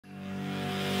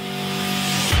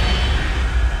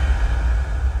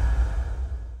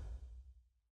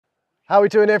How are we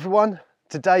doing, everyone?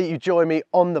 Today you join me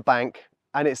on the bank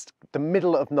and it's the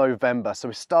middle of November, so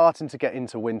we're starting to get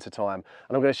into winter time,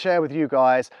 and I'm going to share with you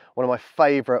guys one of my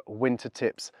favourite winter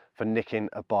tips for nicking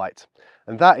a bite,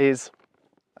 and that is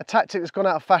a tactic that's gone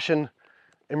out of fashion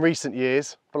in recent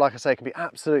years, but like I say, can be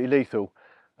absolutely lethal,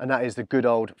 and that is the good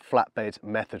old flatbed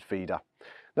method feeder.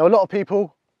 Now, a lot of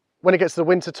people, when it gets to the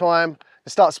winter time, they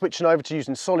start switching over to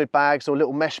using solid bags or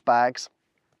little mesh bags,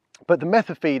 but the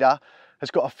method feeder has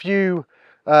got a few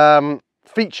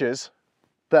features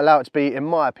that allow it to be, in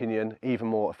my opinion, even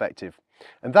more effective.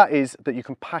 And that is that you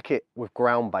can pack it with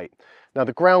ground bait. Now,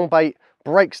 the ground bait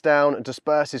breaks down and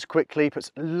disperses quickly,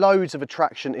 puts loads of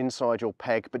attraction inside your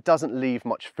peg, but doesn't leave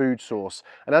much food source.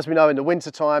 And as we know, in the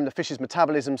winter time, the fish's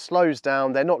metabolism slows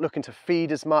down. They're not looking to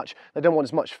feed as much. They don't want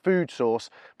as much food source,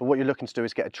 but what you're looking to do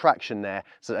is get attraction there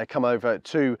so that they come over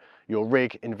to your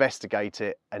rig, investigate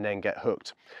it, and then get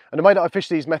hooked. And the way that I fish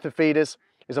these method feeders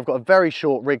is I've got a very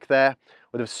short rig there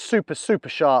with a super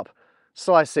sharp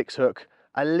size 6 hook,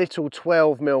 a little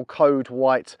 12mm code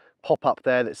white pop up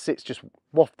there that sits just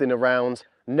wafting around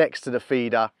next to the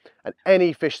feeder, and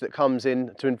any fish that comes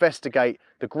in to investigate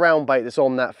the ground bait that's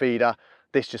on that feeder,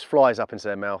 this just flies up into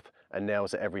their mouth and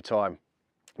nails it every time.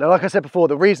 Now, like I said before,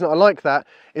 the reason I like that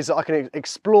is that I can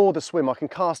explore the swim. I can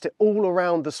cast it all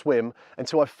around the swim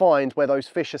until I find where those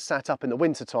fish are sat up in the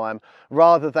winter time,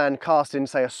 rather than casting,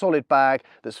 say, a solid bag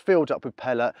that's filled up with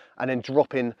pellet and then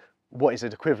dropping what is the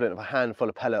equivalent of a handful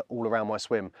of pellet all around my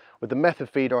swim. With the method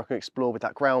feeder, I can explore with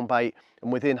that ground bait,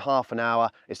 and within half an hour,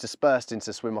 it's dispersed into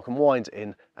the swim. I can wind it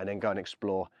in and then go and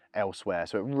explore elsewhere.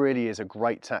 So it really is a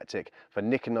great tactic for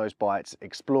nicking those bites,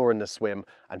 exploring the swim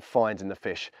and finding the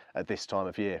fish at this time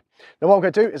of year. Now, what I'm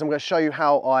going to do is I'm going to show you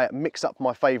how I mix up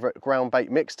my favourite ground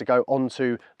bait mix to go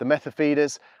onto the method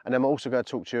feeders, and then I'm also going to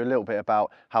talk to you a little bit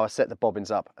about how I set the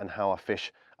bobbins up and how I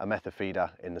fish a method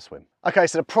feeder in the swim. Okay,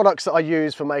 so the products that I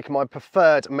use for making my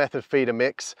preferred method feeder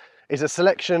mix is a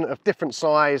selection of different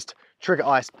sized Trigger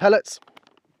Ice pellets,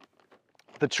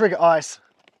 the Trigger Ice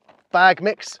bag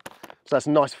mix, so that's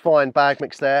a nice fine bag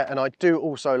mix there, and I do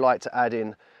also like to add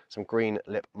in some green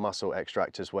lip mussel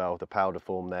extract as well, the powder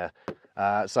form there.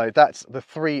 So that's the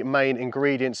three main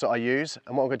ingredients that I use,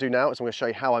 and what I'm going to do now is I'm going to show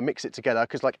you how I mix it together,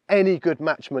 because like any good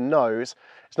matchman knows,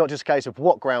 it's not just a case of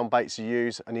what ground baits you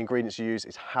use and the ingredients you use,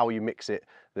 it's how you mix it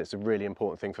that's a really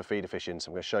important thing for feeder fishing. So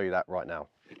I'm going to show you that right now.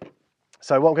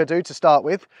 So what I'm going to do to start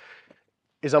with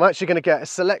is I'm actually going to get a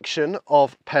selection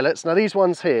of pellets. Now, these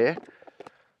ones here,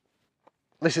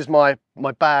 this is my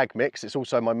bag mix. It's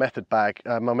also my method bag,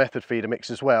 my method feeder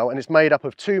mix as well, and it's made up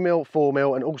of 2mm,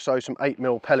 4mm, and also some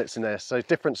 8mm pellets in there, so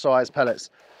different size pellets.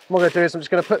 What I'm going to do is I'm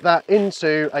just going to put that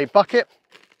into a bucket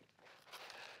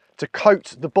to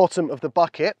coat the bottom of the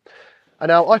bucket. And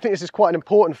now I think this is quite an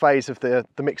important phase of the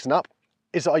mixing up,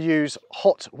 is that I use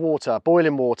hot water,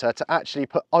 boiling water, to actually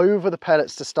put over the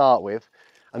pellets to start with,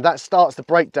 and that starts the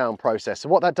breakdown process. So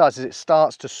what that does is it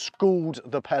starts to scald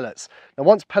the pellets. Now,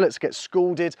 once pellets get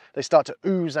scalded, they start to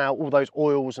ooze out all those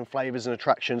oils and flavours and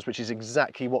attractions, which is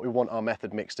exactly what we want our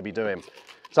method mix to be doing.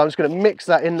 So I'm just going to mix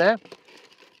that in there,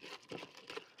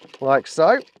 like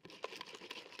so.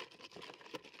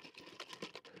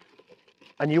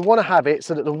 And you want to have it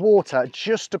so that the water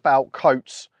just about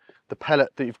coats the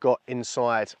pellet that you've got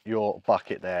inside your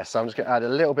bucket there. So I'm just going to add a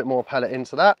little bit more pellet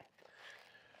into that.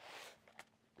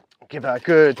 Give that a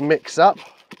good mix up.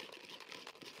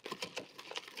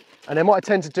 And then what I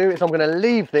tend to do is I'm going to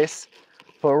leave this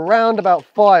for around about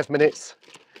 5 minutes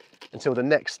until the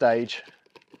next stage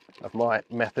of my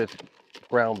method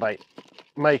ground bait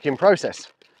making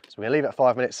process. So we're going to leave it at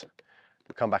 5 minutes.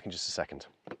 We'll come back in just a second.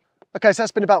 Okay, so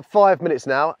that's been about 5 minutes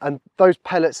now, and those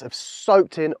pellets have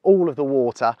soaked in all of the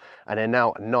water and they're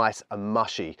now nice and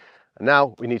mushy. And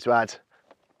now we need to add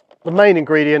the main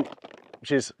ingredient,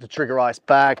 which is the Trigger Ice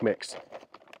bag mix.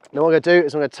 Now what I'm going to do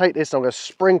is I'm going to take this and I'm going to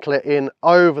sprinkle it in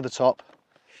over the top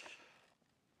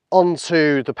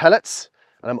onto the pellets.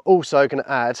 And I'm also going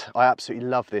to add, I absolutely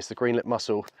love this, the green lip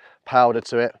mussel powder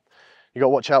to it. You've got to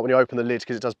watch out when you open the lid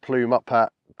because it does plume up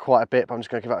quite a bit, but I'm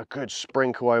just going to give it a good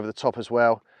sprinkle over the top as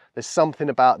well. There's something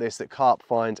about this that carp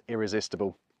find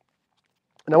irresistible.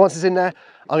 Now, once it's in there,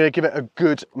 I'm going to give it a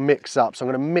good mix up. So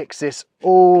I'm going to mix this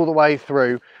all the way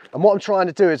through. And what I'm trying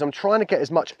to do is I'm trying to get as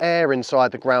much air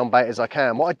inside the ground bait as I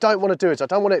can. What I don't want to do is I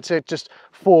don't want it to just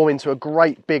form into a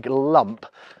great big lump.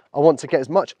 I want to get as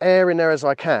much air in there as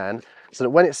I can so that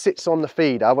when it sits on the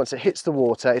feeder, once it hits the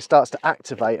water, it starts to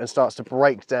activate and starts to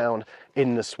break down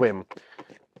in the swim.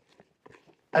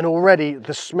 And already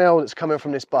the smell that's coming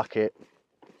from this bucket,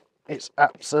 it's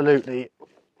absolutely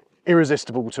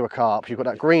irresistible to a carp. You've got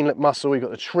that green lip mussel, you've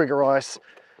got the Trigger Ice,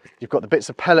 You've got the bits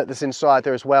of pellet that's inside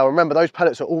there as well. Remember, those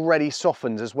pellets are already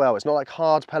softened as well. It's not like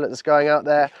hard pellet that's going out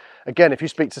there. Again, if you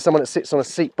speak to someone that sits on a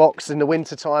seat box in the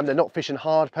winter time, they're not fishing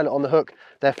hard pellet on the hook,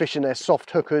 they're fishing their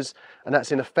soft hookers, and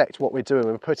that's in effect what we're doing.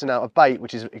 We're putting out a bait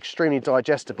which is extremely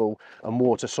digestible and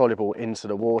water soluble into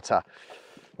the water.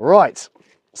 Right,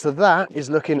 so that is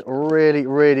looking really,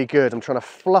 really good. I'm trying to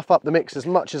fluff up the mix as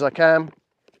much as I can.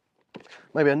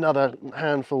 Maybe another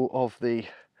handful of the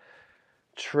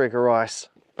trigger ice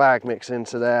bag mix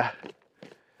into there.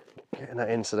 Getting that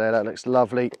into there, that looks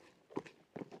lovely.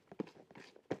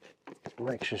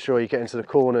 Making sure you get into the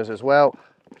corners as well.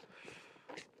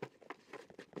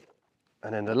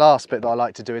 And then the last bit that I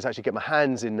like to do is actually get my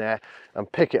hands in there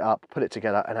and pick it up, put it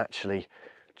together, and actually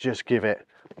just give it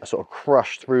a sort of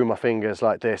crush through my fingers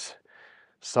like this,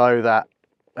 so that,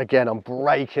 again, I'm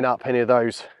breaking up any of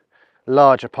those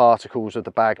larger particles of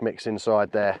the bag mix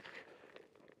inside there.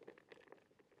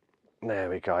 There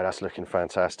we go, that's looking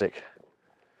fantastic.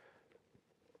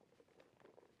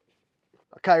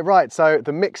 Okay, right, so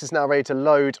the mix is now ready to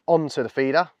load onto the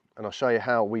feeder, and I'll show you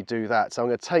how we do that. So I'm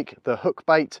going to take the hook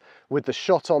bait with the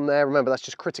shot on there. Remember, that's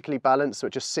just critically balanced, so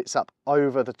it just sits up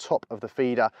over the top of the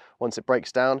feeder once it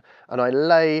breaks down. And I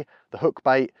lay the hook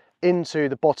bait into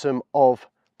the bottom of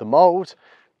the mould,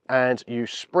 and you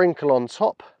sprinkle on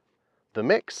top the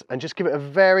mix and just give it a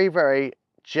very, very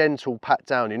gentle pat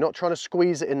down. You're not trying to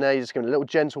squeeze it in there, you're just giving it a little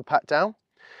gentle pat down.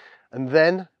 And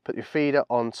then put your feeder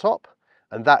on top,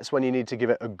 and that's when you need to give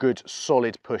it a good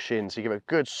solid push in. So you give it a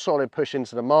good solid push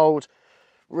into the mould,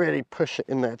 really push it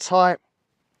in there tight.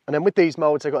 And then with these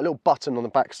moulds, they've got a little button on the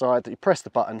back side that you press the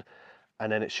button, and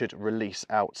then it should release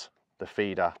out the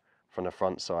feeder from the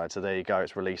front side. So there you go,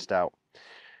 it's released out.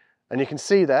 And you can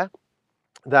see there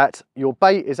that your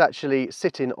bait is actually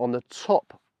sitting on the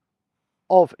top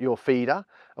of your feeder,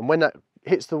 and when that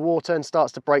hits the water and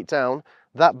starts to break down,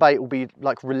 that bait will be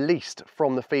like released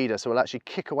from the feeder, so it'll actually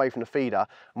kick away from the feeder.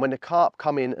 And when the carp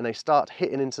come in and they start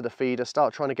hitting into the feeder,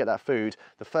 start trying to get that food,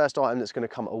 the first item that's going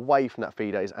to come away from that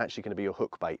feeder is actually going to be your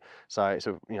hook bait. So it's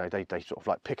a, you know, they sort of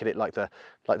like pick at it like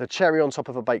the cherry on top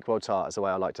of a Bakewell tart is the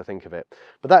way I like to think of it.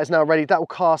 But that is now ready. That will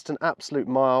cast an absolute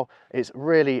mile. It's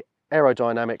really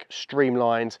aerodynamic,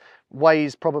 streamlined,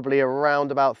 weighs probably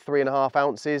around about 3.5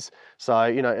 ounces. So,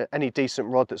 you know, any decent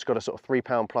rod that's got a sort of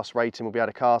 £3+ rating will be able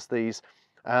to cast these.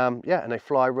 Yeah, and they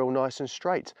fly real nice and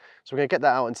straight. So we're going to get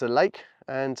that out into the lake,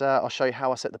 and I'll show you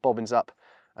how I set the bobbins up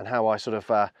and how I sort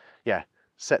of, yeah,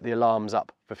 set the alarms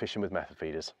up for fishing with method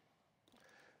feeders.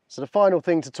 So the final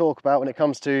thing to talk about when it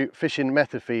comes to fishing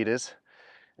method feeders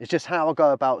is just how I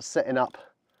go about setting up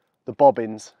the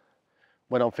bobbins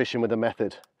when I'm fishing with a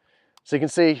method. So you can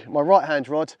see my right hand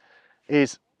rod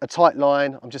is a tight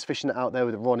line. I'm just fishing it out there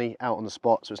with a Ronnie out on the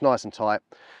spot, so it's nice and tight.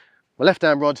 My left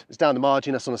hand rod is down the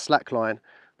margin, that's on a slack line.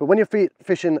 But when you're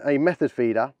fishing a method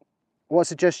feeder, what I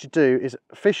suggest you do is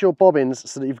fish your bobbins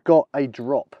so that you've got a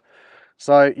drop.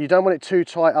 So you don't want it too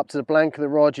tight up to the blank of the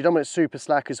rod, you don't want it super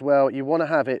slack as well. You want to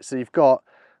have it so you've got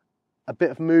a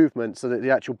bit of movement so that the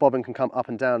actual bobbin can come up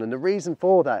and down. And the reason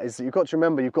for that is that you've got to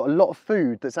remember you've got a lot of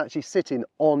food that's actually sitting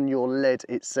on your lead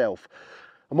itself.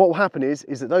 And what will happen is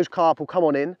that those carp will come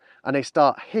on in and they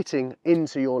start hitting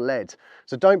into your lead.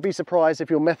 So don't be surprised if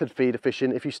you're method feeder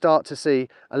fishing, if you start to see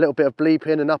a little bit of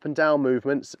bleeping and up and down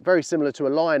movements, very similar to a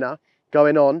liner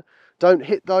going on. Don't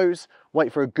hit those,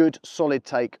 wait for a good solid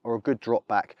take or a good drop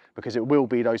back, because it will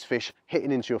be those fish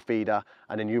hitting into your feeder,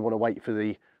 and then you want to wait for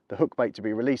the hook bait to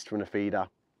be released from the feeder,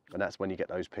 and that's when you get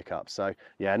those pickups. So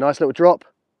yeah, nice little drop,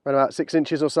 around about 6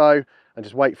 inches or so, and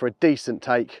just wait for a decent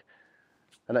take,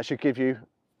 and that should give you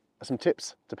some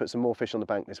tips to put some more fish on the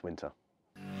bank this winter.